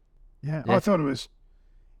advice. Yeah, Yeah. I thought it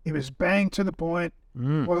was bang to the point.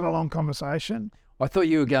 Wasn't a long conversation. I thought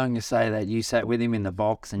you were going to say that you sat with him in the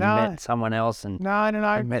box and No. you met someone else and No. You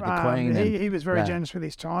met the Queen He was very no. generous with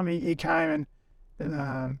his time. He came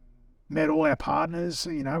and met all our partners,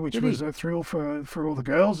 which Did was he? a thrill for all the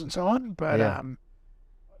girls and so on. But Yeah.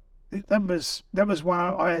 that was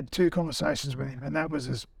one. I had 2 conversations with him, and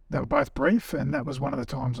they were both brief, and that was one of the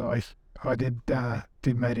times I did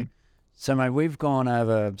meet him. So, mate, we've gone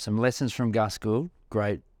over some lessons from Gus Gould,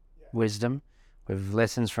 great wisdom. We've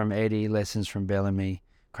lessons from Eddie, lessons from Bellamy,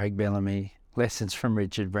 Craig Bellamy, lessons from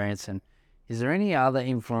Richard Branson. Is there any other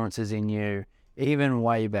influences in you, even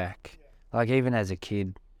way back, like even as a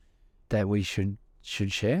kid, that we should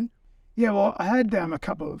share? Yeah, well, I had a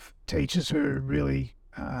couple of teachers who really,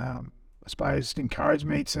 I suppose, encouraged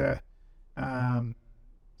me to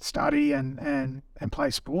study and play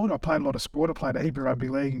sport. I played a lot of sport. I played a heap of rugby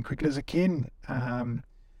league and cricket as a kid. And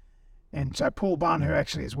so Paul Bunn, who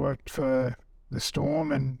actually has worked for the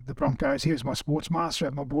Storm and the Broncos, he was my sports master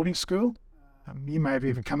at my boarding school. You may have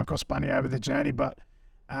even come across Bunny over the journey, but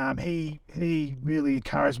he really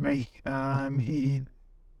encouraged me. The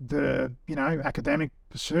academic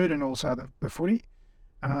pursuit and also the footy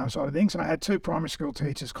side of things. And I had 2 primary school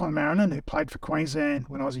teachers, Con Marinan, who played for Queensland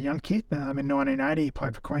when I was a young kid. In 1980, he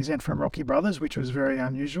played for Queensland from Rocky Brothers, which was very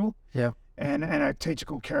unusual. Yeah. And a teacher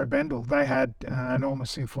called Kara Bendel. They had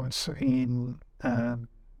enormous influence in my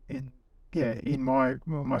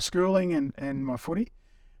schooling and my footy.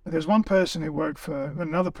 But there's another person who worked for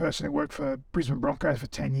Brisbane Broncos for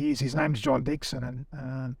 10 years. His name's John Dixon,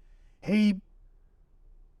 and he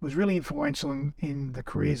was really influential in the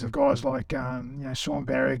careers of guys like Sean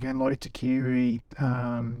Berrigan, Lottie Takiri,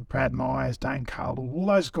 Brad Myers, Dane Cardle, all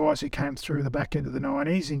those guys who came through the back end of the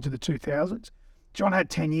 90s into the 2000s. John had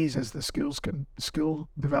 10 years as the skill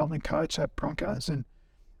development coach at Broncos, and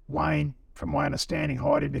Wayne, from my understanding,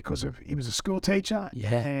 hired him because he was a school teacher,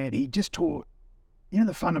 and he just taught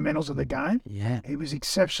the fundamentals of the game. Yeah. He was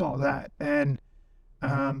exceptional at that, and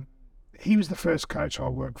he was the first coach I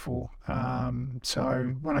worked for.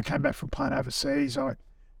 So when I came back from playing overseas, I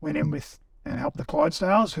went in with and helped the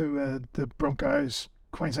Clydesdales, who are the Broncos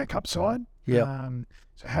Queensland Cup side. Yeah.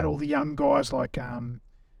 So I had all the young guys like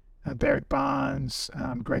Barrick Barnes,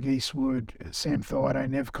 Greg Eastwood, Sam Thaiday,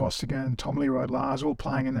 Nev Costigan, Tom Leroy Lars, all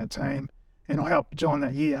playing in that team. And I helped John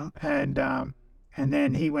that year. And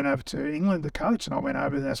then he went over to England to coach, and I went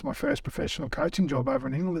over. That's my first professional coaching job over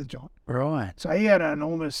in England with John. Right. So he had an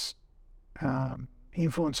enormous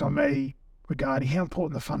influence on me regarding how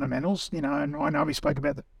important the fundamentals, and I know we spoke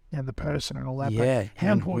about the person and all that, Yeah. but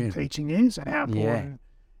how important teaching is and how important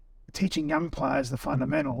teaching young players the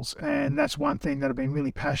fundamentals. And that's one thing that I've been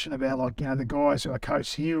really passionate about, like, the guys who I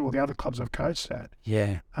coach here or the other clubs I've coached at.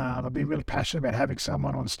 Yeah. I've been really passionate about having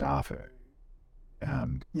someone on staff who,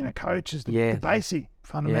 coaches the basic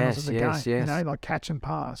fundamentals of the game, like catch and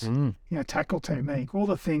pass, tackle technique, all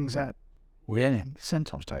the things that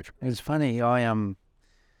sometimes take. It was funny.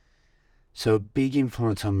 So a big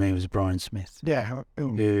influence on me was Brian Smith. Yeah.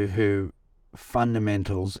 Who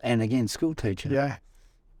fundamentals, and again, school teacher. Yeah.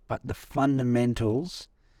 But the fundamentals,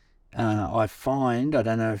 I find, I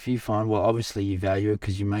don't know if you find, well, obviously you value it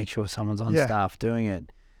because you make sure someone's on staff doing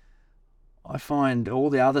it. I find all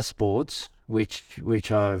the other sports, which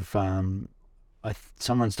I've,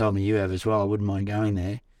 someone's told me you have as well, I wouldn't mind going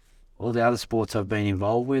there. All the other sports I've been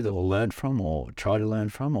involved with or learned from or try to learn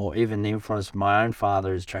from, or even the influence of my own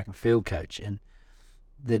father as track and field coach. And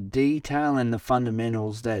the detail and the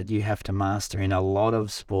fundamentals that you have to master in a lot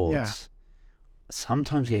of sports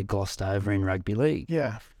sometimes get glossed over in rugby league.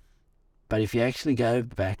 Yeah. But if you actually go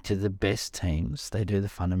back to the best teams, they do the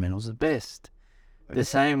fundamentals the best. The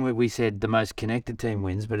same way we said the most connected team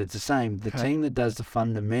wins, but it's the same. The team that does the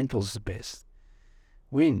fundamentals the best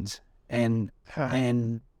wins. And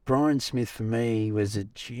Brian Smith, for me, was a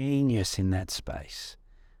genius in that space.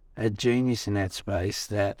 That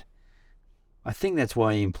I think that's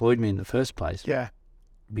why he employed me in the first place. Yeah.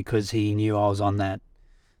 Because he knew I was on that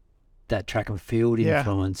track and field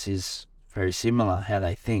influence is very similar, how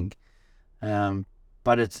they think.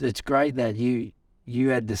 But it's great that you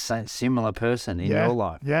had the same similar person in your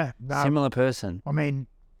life. Yeah. No, similar person. I mean,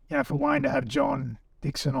 for Wayne to have John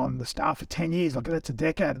Dixon on the staff for 10 years, like that's a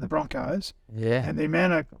decade at the Broncos. Yeah. And the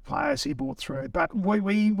amount of players he brought through. But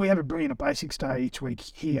we have a brilliant basics day each week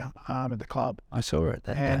here at the club. I saw it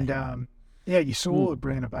that and, day. you saw a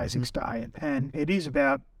brilliant basics day. And it is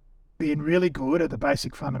about being really good at the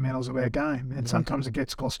basic fundamentals of our game. And sometimes it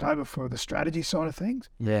gets glossed over for the strategy side of things.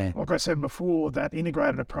 Yeah. Like I said before, that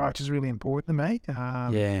integrated approach is really important to me.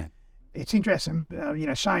 Yeah. It's interesting.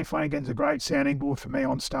 Shane Flanagan's a great sounding board for me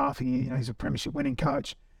on staff. He's a premiership winning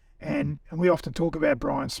coach. And we often talk about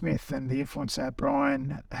Brian Smith and the influence that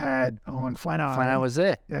Brian had on Flano. Flano was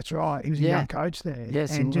there. That's right. He was a Yeah. young coach there.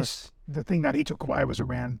 Yes, he and was. just the thing that he took away was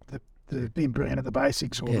around the being brilliant at the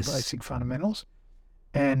basics or Yes. the basic fundamentals.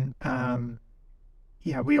 And,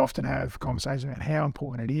 we often have conversations about how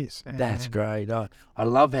important it is. That's And- great. I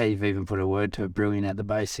love how you've even put a word to it, brilliant at the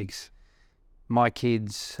basics. My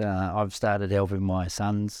kids, I've started helping my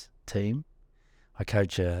son's team. I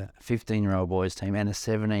coach a 15-year-old boys team and a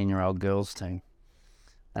 17-year-old girls team,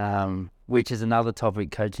 which is another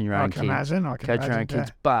topic, coaching your I own can kids. imagine. I can Coach your own imagine.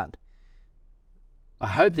 kids. But I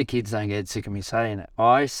hope the kids don't get sick of me saying it.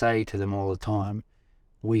 I say to them all the time,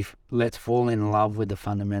 let's fall in love with the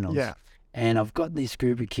fundamentals. Yeah. And I've got this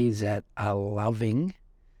group of kids that are loving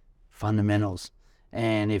fundamentals.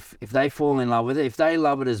 And if they fall in love with it, if they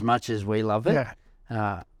love it as much as we love it,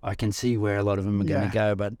 I can see where a lot of them are going to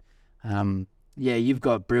go. But you've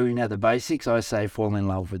got brilliant at the basics. I say fall in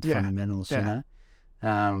love with fundamentals, you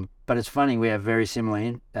know. But it's funny, we have very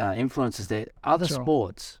similar influences there. Other Sure.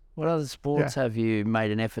 sports, what other sports have you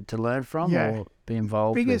made an effort to learn from or be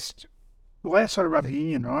involved Biggest, well, outside of rugby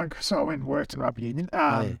union, right? So I went and worked in rugby union.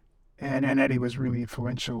 And Eddie was really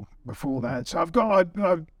influential before that. So I've got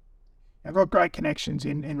great connections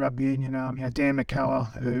in rugby union. Dan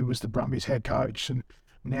McCullough, who was the Brumbies head coach, and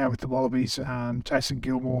now with the Wallabies, Jason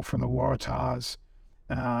Gilmore from the Waratahs.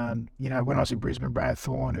 When I was in Brisbane, Brad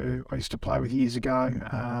Thorne, who I used to play with years ago.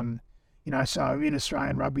 So in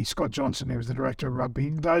Australian rugby, Scott Johnson, who was the director of rugby.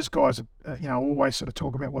 Those guys, always sort of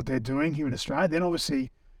talk about what they're doing here in Australia. Then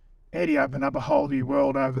obviously, Eddie opened up a whole new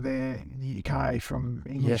world over there in the UK from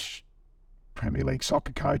English Premier League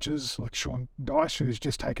soccer coaches like Sean Dyche, who's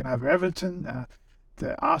just taken over Everton,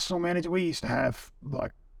 the Arsenal manager. We used to have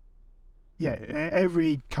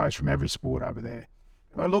every coach from every sport over there.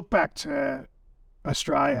 If I look back to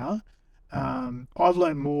Australia, I've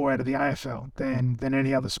learned more out of the AFL than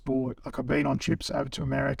any other sport. Like I've been on trips over to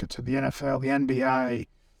America, to the NFL, the NBA,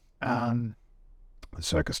 the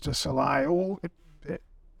Circus du Soleil,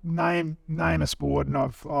 name a sport, and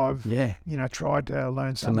I've tried to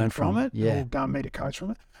learn something from it, or go and meet a coach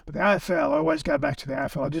from it. But the AFL, I always go back to the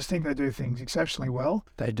AFL. I just think they do things exceptionally well.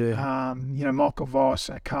 They do. Michael Voss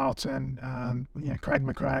at Carlton, Craig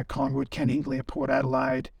McRae at Collingwood, Ken Hinkley at Port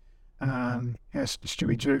Adelaide,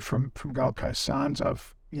 Stewie Jew from Gold Coast Suns.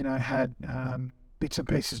 I've had bits and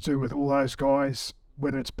pieces to do with all those guys,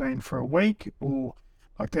 whether it's been for a week or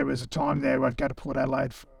like there was a time there where I'd go to Port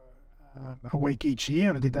Adelaide for a week each year,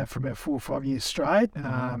 and I did that for about 4 or 5 years straight.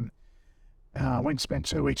 I went and spent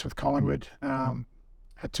 2 weeks with Collingwood,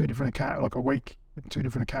 at two different like a week, 2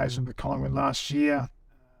 different occasions with Collingwood last year.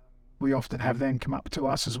 We often have them come up to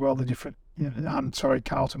us as well.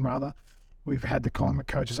 Carlton rather. We've had the Collingwood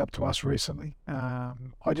coaches up to us recently.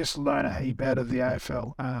 I just learn a heap out of the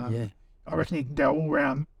AFL. I reckon you can go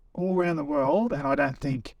all around the world, and I don't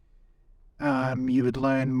think you would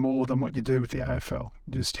learn more than what you do with the AFL.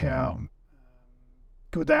 Just how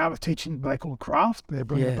good they are with teaching what they call craft, their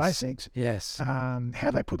brilliant basics. Yes.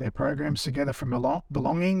 How they put their programs together from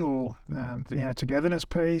belonging or togetherness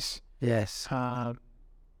piece. Yes. How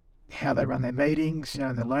they run their meetings,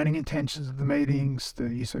 the learning intentions of the meetings, the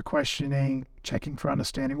use of questioning, checking for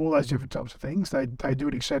understanding, all those different types of things. They do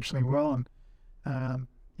it exceptionally well, and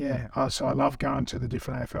so I love going to the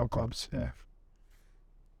different AFL clubs. Yeah.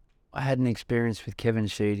 I had an experience with Kevin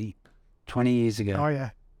Sheedy 20 years ago. Oh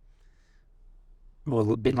yeah. Well,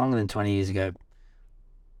 a bit longer than 20 years ago.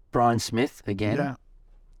 Brian Smith again. Yeah.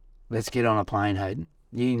 Let's get on a plane, Hayden.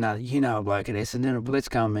 You know a bloke at Essendon. Let's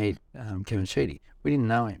go and meet Kevin Sheedy. We didn't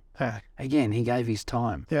know him. Again, he gave his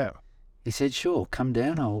time. Yeah. He said, sure, come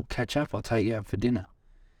down, I'll catch up, I'll take you out for dinner.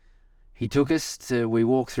 He took us we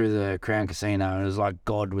walked through the Crown Casino, and it was like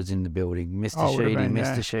God was in the building.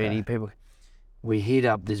 Mr. Sheedy, people. We hit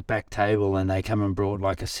up this back table, and they come and brought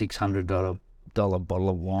like a $600 bottle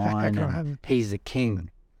of wine, and he's the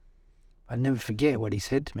king. I'd never forget what he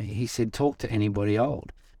said to me. He said, talk to anybody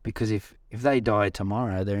old, because if they die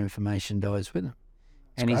tomorrow, their information dies with them.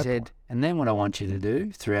 And he said, and then what I want you to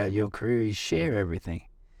do throughout your career is share everything,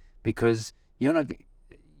 because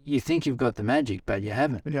you think you've got the magic, but you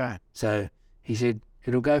haven't. Yeah. So he said,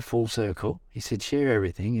 it'll go full circle. He said, share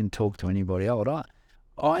everything and talk to anybody old.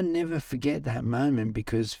 I never forget that moment,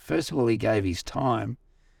 because first of all, he gave his time,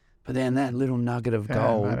 but then that little nugget of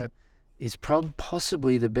gold is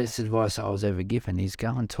possibly the best advice I was ever given is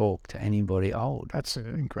go and talk to anybody old. That's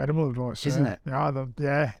incredible advice, Isn't it?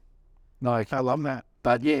 Yeah, Like, I love that.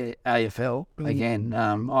 but yeah, AFL, again,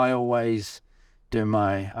 I always do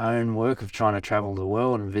my own work of trying to travel the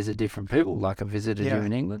world and visit different people, like I visited you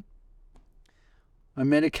in England. I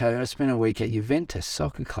met a coach. I spent a week at Juventus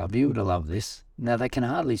Soccer Club. You would have loved this. Now, they can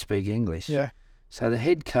hardly speak English. Yeah. So the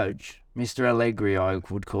head coach, Mr. Allegri, I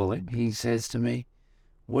would call him, he says to me,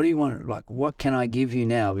 what do you want? Like, what can I give you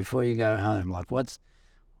now before you go home? Like,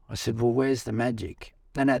 I said, well, where's the magic?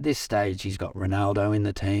 And at this stage, he's got Ronaldo in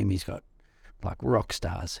the team. He's got, like, rock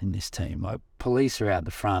stars in this team. Like, police are out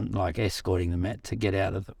the front, like, escorting them to get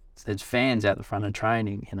out of there's fans out the front of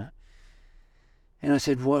training, you know. And I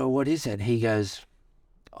said, what is it? He goes,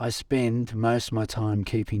 I spend most of my time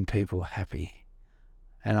keeping people happy.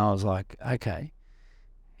 And I was like, okay.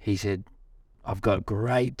 He said, I've got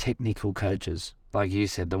great technical coaches, like you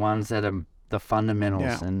said, the ones that are the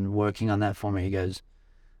fundamentals and working on that for me. He goes,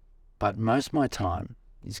 but most of my time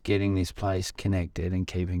is getting this place connected and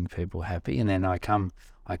keeping people happy. And then I come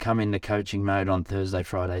into coaching mode on Thursday,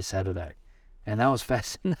 Friday, Saturday. And that was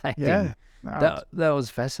fascinating. Yeah. That was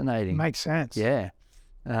fascinating. Makes sense. Yeah.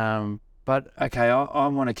 But, okay, I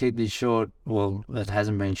want to keep this short. Well, it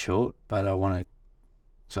hasn't been short, but I want to,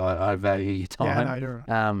 so I value your time. Yeah, no, you're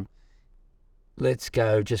right. Let's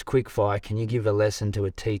go just quick fire. Can you give a lesson to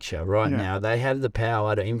a teacher right now? They have the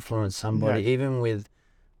power to influence somebody, even with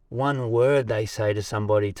one word they say to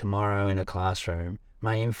somebody tomorrow in a classroom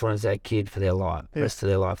may influence that kid for their life, rest of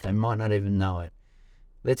their life. They might not even know it.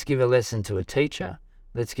 Let's give a lesson to a teacher.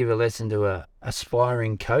 Let's give a lesson to a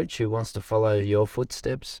aspiring coach who wants to follow your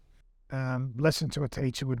footsteps. Lesson to a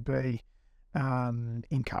teacher would be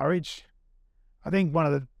encourage. I think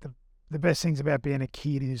one of the best things about being a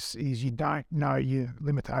kid is you don't know your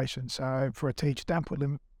limitations. So for a teacher, don't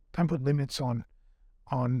put limits on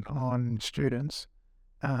students,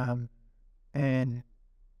 and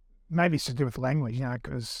maybe it's to do with language, you know,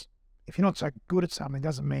 because if you're not so good at something,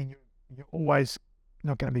 doesn't mean you're always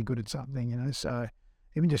not going to be good at something, you know. So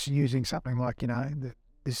even just using something like, you know,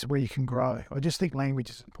 this is where you can grow. I just think language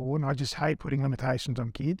is important. I just hate putting limitations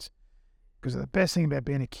on kids, because the best thing about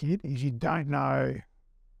being a kid is you don't know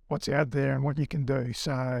what's out there and what you can do.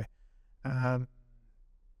 So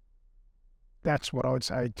that's what I would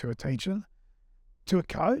say to a teacher. To a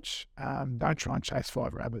coach, don't try and chase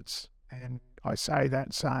 5 rabbits. And I say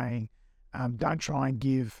that saying, don't try and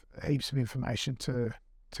give heaps of information to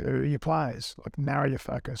your players. Like, narrow your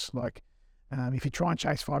focus. Like, if you try and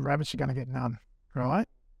chase 5 rabbits, you're going to get none, right?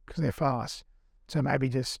 Because they're fast. So maybe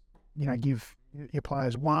just, you know, give your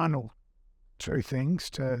players 1 or 2 things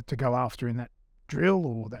to go after in that drill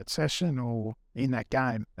or that session or in that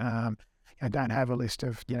game. You know, don't have a list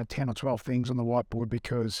of, you know, 10 or 12 things on the whiteboard,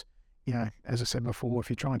 because, you know, as I said before, if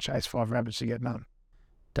you try and chase 5 rabbits, you get none.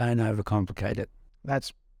 Don't overcomplicate it.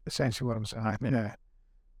 That's essentially what I'm saying. Yeah.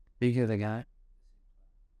 Bigger the game.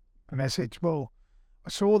 A message. Well, I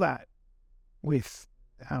saw that with,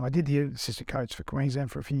 I did the assistant coach for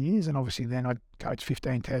Queensland for a few years, and obviously then I coached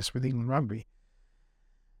 15 tests with England Rugby.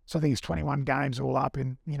 So I think it's 21 games all up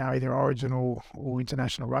in, you know, either Origin or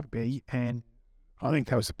international rugby. And I think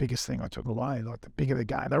that was the biggest thing I took away. Like, the bigger the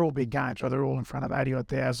game, they're all big games, right? They're all in front of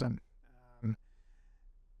 80,000.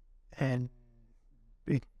 And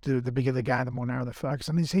the bigger the game, the more narrow the focus.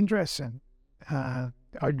 And it's interesting. I,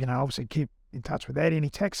 you know, obviously keep in touch with Eddie, and he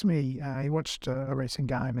texts me. He watched a recent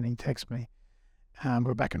game and he texts me.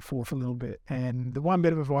 We're back and forth a little bit. And the one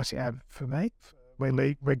bit of advice he had for me,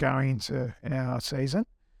 we're going into our season,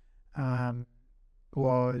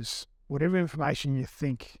 was whatever information you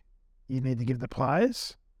think you need to give the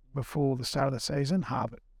players before the start of the season,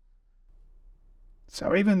 halve it.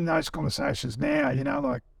 So even those conversations now, you know,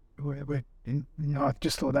 like, you know, I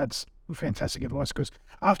just thought that's fantastic advice, because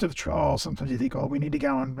after the trial, sometimes you think, oh, we need to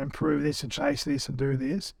go and improve this and chase this and do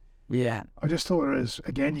this. Yeah. I just thought it was,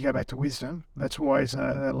 again, you go back to wisdom. That's always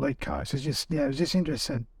an elite coach. It's just, yeah, it was just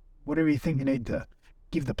interesting. Whatever you think you need to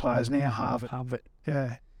give the players now, halve it. Halve it.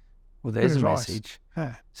 Yeah. Well, there's Good a advice. message.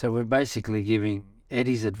 Yeah. So we're basically giving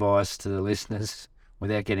Eddie's advice to the listeners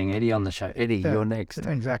without getting Eddie on the show. Eddie, Yeah. you're next.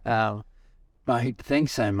 Exactly. Mate,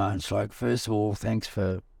 thanks so much. Like, first of all, thanks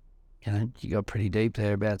for, you know, you got pretty deep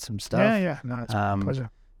there about some stuff. Yeah. No, it's a pleasure.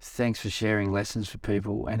 Thanks for sharing lessons for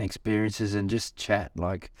people and experiences and just chat.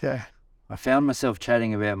 Like, Yeah. I found myself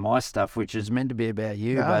chatting about my stuff, which is meant to be about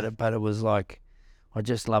you, Yeah. but it was like, I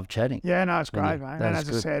just love chatting. Yeah, no, it's great, Yeah, mate. that And is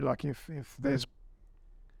as I said, like, if there's,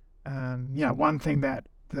 you know, one thing that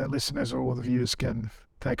the listeners or the viewers can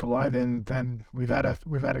take away, then we've had a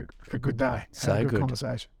good day. So Had a good.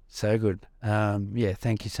 conversation. So good. Yeah,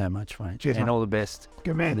 thank you so much, mate. Cheers, and mate. all the best.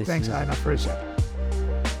 Good man. This Thanks, is- mate. I appreciate it.